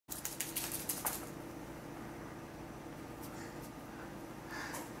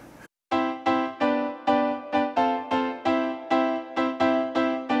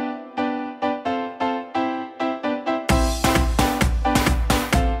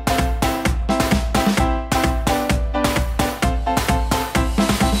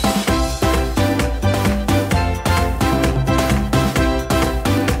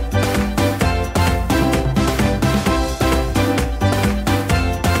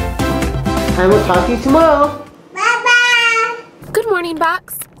I will talk to you tomorrow. Bye-bye. Good morning,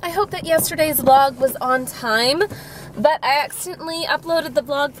 Box. I hope that yesterday's vlog was on time, but I accidentally uploaded the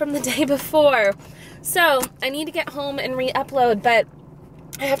vlog from the day before. So I need to get home and re-upload, but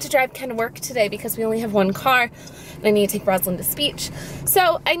I have to drive Ken to work today because we only have one car and I need to take Rosalind to speech.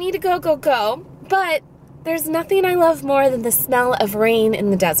 So I need to go, but there's nothing I love more than the smell of rain in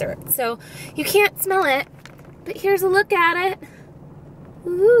the desert. So you can't smell it, but here's a look at it.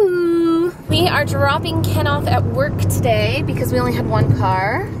 Ooh. We are dropping Ken off at work today because we only had one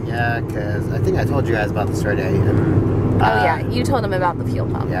car. Yeah, because I think I told you guys about this already. Oh yeah, you told him about the fuel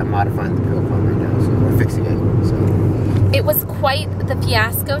pump. Yeah, I'm modifying the fuel pump right now, so we're fixing it. So it was quite the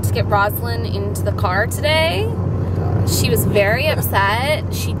fiasco to get Rosalind into the car today. She was very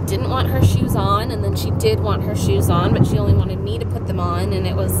upset. She didn't want her shoes on, and then she did want her shoes on, but she only wanted me to put them on, and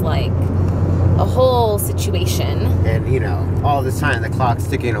it was like a whole situation. And you know, all this time the clock's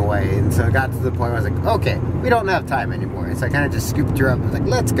ticking away, and so it got to the point where I was like, okay, we don't have time anymore. So I kind of just scooped her up and was like,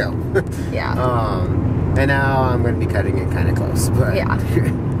 let's go. Yeah. And now I'm going to be cutting it kind of close. But yeah.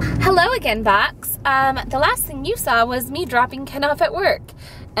 Hello again, Box. The last thing you saw was me dropping Ken off at work.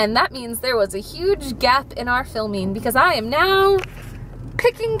 And that means there was a huge gap in our filming because I am now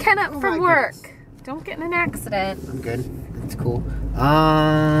picking Ken up from work. Goodness. Don't get in an accident. I'm good. It's cool.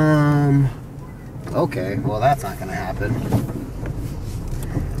 Okay, well that's not gonna happen.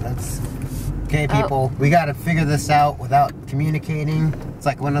 Okay, people, we gotta figure this out without communicating. It's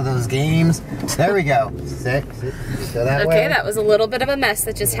like one of those games. There we go. Sit. Go that way. Okay, that was a little bit of a mess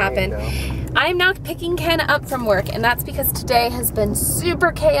that just happened. I'm now picking Ken up from work, and that's because today has been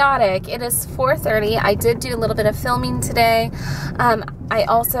super chaotic. It is 4:30. I did do a little bit of filming today. I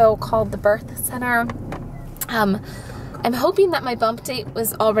also called the birth center. I'm hoping that my bump date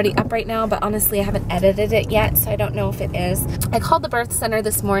was already up right now, but honestly I haven't edited it yet, so I don't know if it is. I called the birth center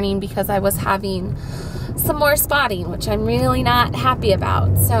this morning because I was having some more spotting, which I'm really not happy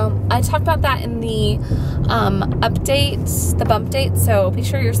about. So I talked about that in the update, the bump date, so be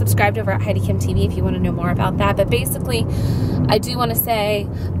sure you're subscribed over at HEIDIKIMTV if you want to know more about that. But basically, I do want to say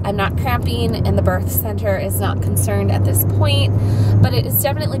I'm not cramping and the birth center is not concerned at this point, but it has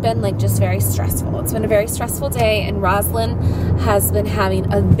definitely been like just very stressful. It's been a very stressful day, and Rosalind has been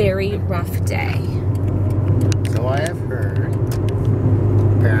having a very rough day. So I have heard,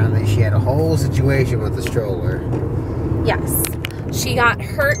 apparently she had a whole situation with the stroller. Yes. She got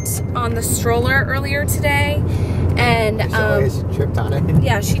hurt on the stroller earlier today, and she tripped on it.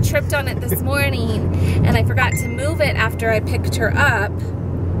 Yeah, she tripped on it this morning, and I forgot to move it after I picked her up.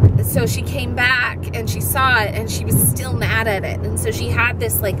 So she came back and she saw it and she was still mad at it, and so she had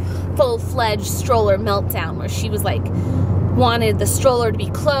this like full-fledged stroller meltdown where she was like wanted the stroller to be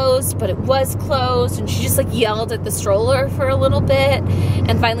closed, but it was closed, and she just like yelled at the stroller for a little bit,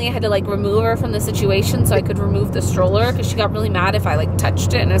 and finally I had to like remove her from the situation so I could remove the stroller because she got really mad if I like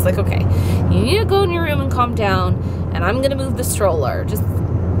touched it, and I was like, okay, you need to go in your room and calm down, and I'm gonna move the stroller. Just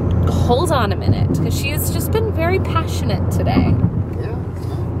hold on a minute, because she has just been very passionate today. Yeah,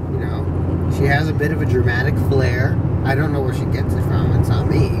 well, you know, she has a bit of a dramatic flair. I don't know where she gets it from. It's not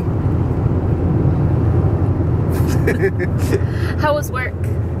me. How was work?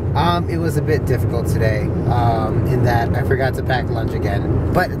 It was a bit difficult today, in that I forgot to pack lunch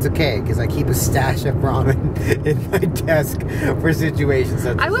again, but it's okay because I keep a stash of ramen in my desk for situations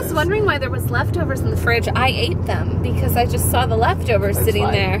such as I was this. wondering why there was leftovers in the fridge. I ate them because I just saw the leftovers sitting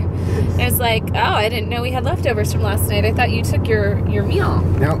there. And it's like, oh, I didn't know we had leftovers from last night. I thought you took your meal.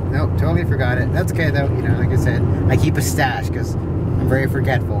 Nope, totally forgot it. That's okay though, you know, like I said, I keep a stash because I'm very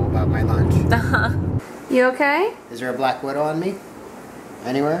forgetful about my lunch. You okay? Is there a black widow on me?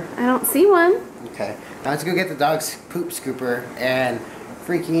 Anywhere? I don't see one. Okay. Now let's go get the dog's poop scooper, and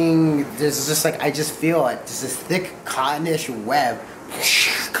freaking, there's just like, I just feel it, just this thick cottonish web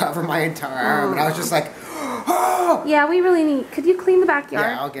cover my entire arm, and I was just like, oh! Yeah, we really need, could you clean the backyard?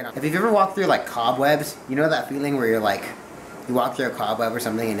 Yeah, I'll get on. Have you ever walked through like cobwebs? You know that feeling where you're like, you walk through a cobweb or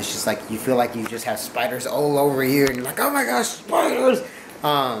something and it's just like, you feel like you just have spiders all over you, and you're like, oh my gosh, spiders!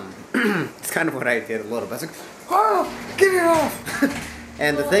 It's kind of what I did a little bit. I was like, oh, get it off!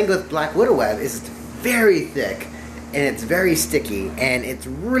 And the thing with black widow web is it's very thick, and it's very sticky, and it's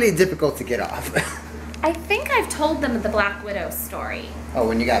really difficult to get off. I think I've told them the Black Widow story. Oh,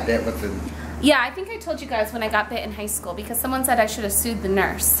 when you got bit with the... Yeah, I think I told you guys when I got bit in high school because someone said I should have sued the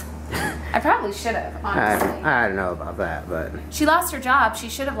nurse. I probably should have, honestly. I don't know about that, but... She lost her job. She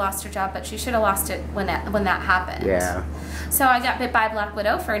should have lost her job, but she should have lost it when that happened. Yeah. So I got bit by a black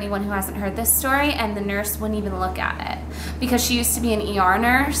widow, for anyone who hasn't heard this story, and the nurse wouldn't even look at it. Because she used to be an ER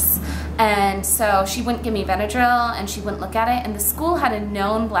nurse, and so she wouldn't give me Benadryl, and she wouldn't look at it, and the school had a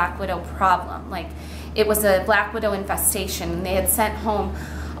known black widow problem. Like, it was a black widow infestation, and they had sent home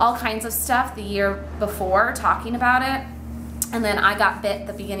all kinds of stuff the year before talking about it. And then I got bit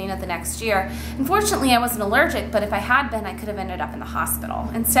the beginning of the next year. Unfortunately, I wasn't allergic, but if I had been, I could have ended up in the hospital.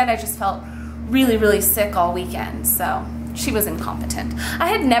 Instead, I just felt really, really sick all weekend, so she was incompetent. I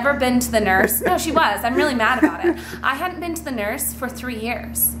had never been to the nurse. No, she was. I'm really mad about it. I hadn't been to the nurse for 3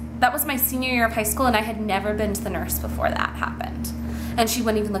 years. That was my senior year of high school, and I had never been to the nurse before that happened. And she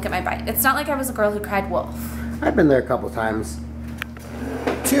wouldn't even look at my bite. It's not like I was a girl who cried wolf. I've been there a couple times.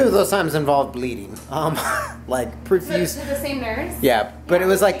 2 of those times involved bleeding. Like profuse. To the same nurse? Yeah, but it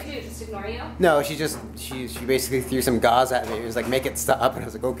was like. What did she do? Just ignore you? No, she basically threw some gauze at me. It was like, make it stop, and I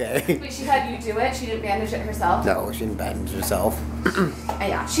was like, okay. Wait, she had you do it? She didn't bandage it herself? No, she didn't bandage herself.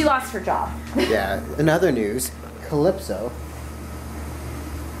 Yeah, she lost her job. Yeah. In other news, Calypso.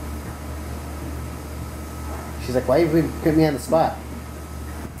 She's like, why you put me on the spot?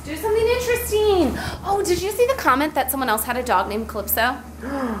 Do something interesting. Oh, did you see the comment that someone else had a dog named Calypso?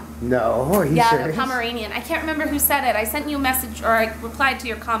 No, are you yeah, serious? a Pomeranian. I can't remember who said it. I sent you a message, or I replied to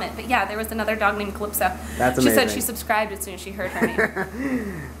your comment. But yeah, there was another dog named Calypso. That's amazing. She said she subscribed as soon as she heard her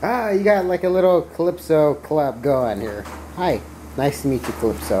name. Ah, you got like a little Calypso club going here. Hi, nice to meet you,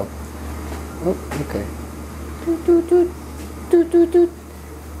 Calypso. Oh, okay. Doot, doot, doot. Doot, doot, doot.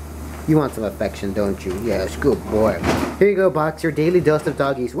 You want some affection, don't you? Yes, good boy. Here you go, Box, your daily dose of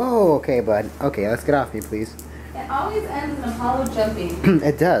doggies. Whoa, okay, bud. Okay, let's get off me, please. It always ends in Apollo jumping.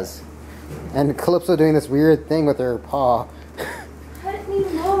 It does. And Calypso doing this weird thing with her paw. Pet me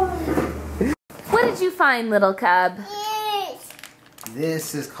more. What did you find, little cub? Yes.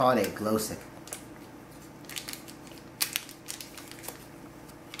 This is called a glow stick.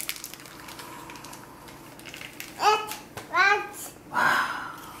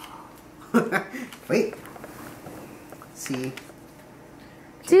 Wait. See.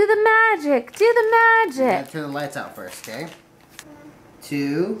 Do the magic. Do the magic. Gotta turn the lights out first, okay?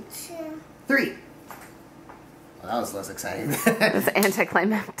 2, 3. Well, that was less exciting. It's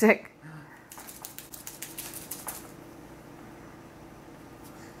anticlimactic.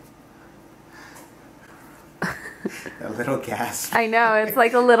 A little gasp. I know, it's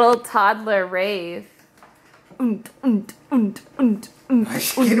like a little toddler rave. I can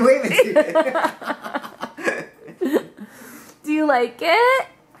wave it to you. Do you like it?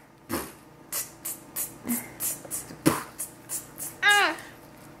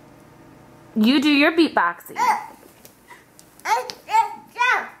 You do your beatboxing.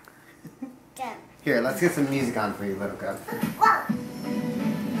 Here, let's get some music on for you, little cub.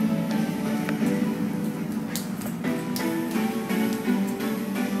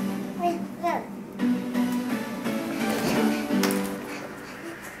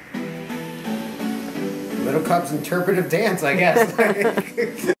 Little cub's interpretive dance, I guess.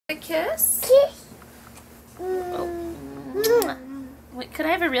 A kiss? Oh. Wait, could I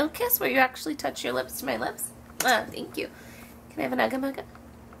have a real kiss where you actually touch your lips to my lips? Ah, thank you. Can I have an ugga-mugga?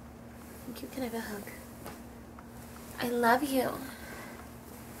 Thank you. Can I have a hug? I love you.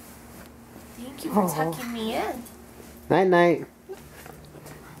 Thank you for tucking me in. Night night.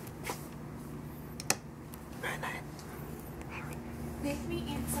 Make me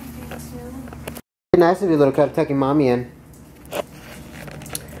eat something too. Nice of you, little cub, tucking mommy in.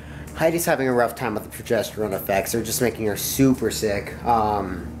 Heidi's having a rough time with the progesterone effects. They're just making her super sick.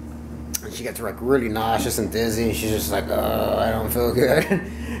 And she gets like really nauseous and dizzy, and she's just like, oh, I don't feel good.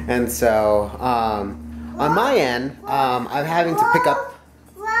 And so, on my end, I'm having to pick up.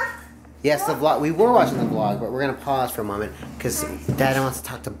 Yes, the vlog. We were watching the vlog, but we're gonna pause for a moment because Dad wants to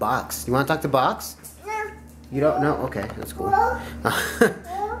talk to Box. You want to talk to Box? You don't know? Okay, that's cool.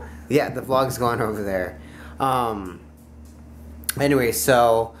 Yeah, the vlog's going over there. Anyway,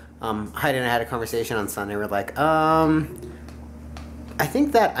 so Heidi and I had a conversation on Sunday. We're like, I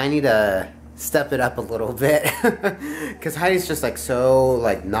think that I need to step it up a little bit because Heidi's just like so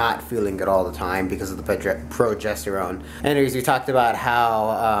like not feeling good all the time because of the progesterone. Anyways, we talked about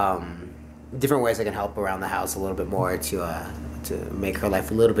how different ways I can help around the house a little bit more to make her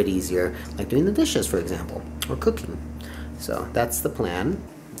life a little bit easier, like doing the dishes, for example, or cooking. So that's the plan.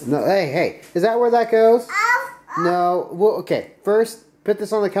 No, hey, is that where that goes? No, well, okay. First, put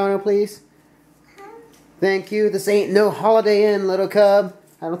this on the counter, please. Thank you. This ain't no Holiday Inn, little cub.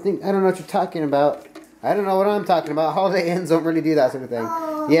 I don't know what you're talking about. I don't know what I'm talking about. Holiday Inns don't really do that sort of thing.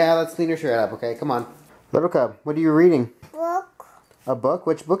 Yeah, let's clean your shirt up, okay? Come on. Little Cub, what are you reading? Book. A book?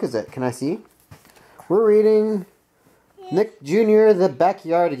 Which book is it? Can I see? We're reading Nick Jr. The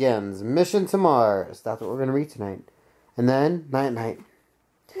Backyardigans, Mission to Mars. That's what we're going to read tonight. And then, night.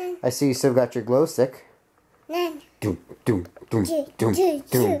 I see you still got your glow stick. Doom, doom, doom, doom,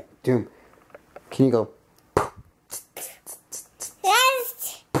 doom, doom. Can you go?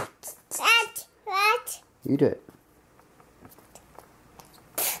 You do it.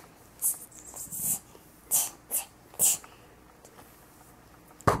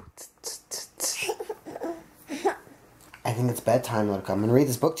 I think it's bedtime, Little Cub. I'm going to read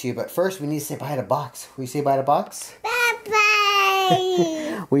this book to you, but first we need to say bye to Box. Will you say bye to Box?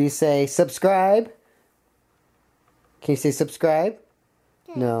 Bye-bye. Will you say subscribe? Can you say subscribe?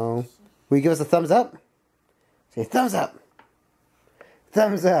 No. Will you give us a thumbs up? Say thumbs up.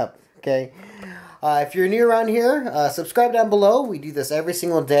 Thumbs up. Okay. If you're new around here, subscribe down below. We do this every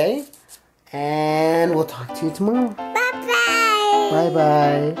single day. And we'll talk to you tomorrow. Bye-bye.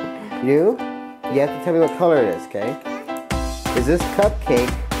 Bye-bye. You have to tell me what color it is, okay? Is this cupcake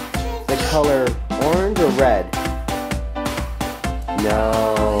the color orange or red?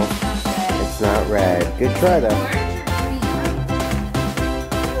 No, it's not red. Good try, though.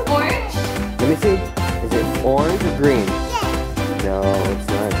 Orange? Let me see. Is it orange or green? No, it's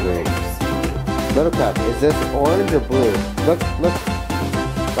not green. Little Cup, is this orange or blue? Look.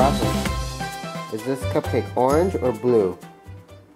 Gossip. Is this cupcake orange or blue?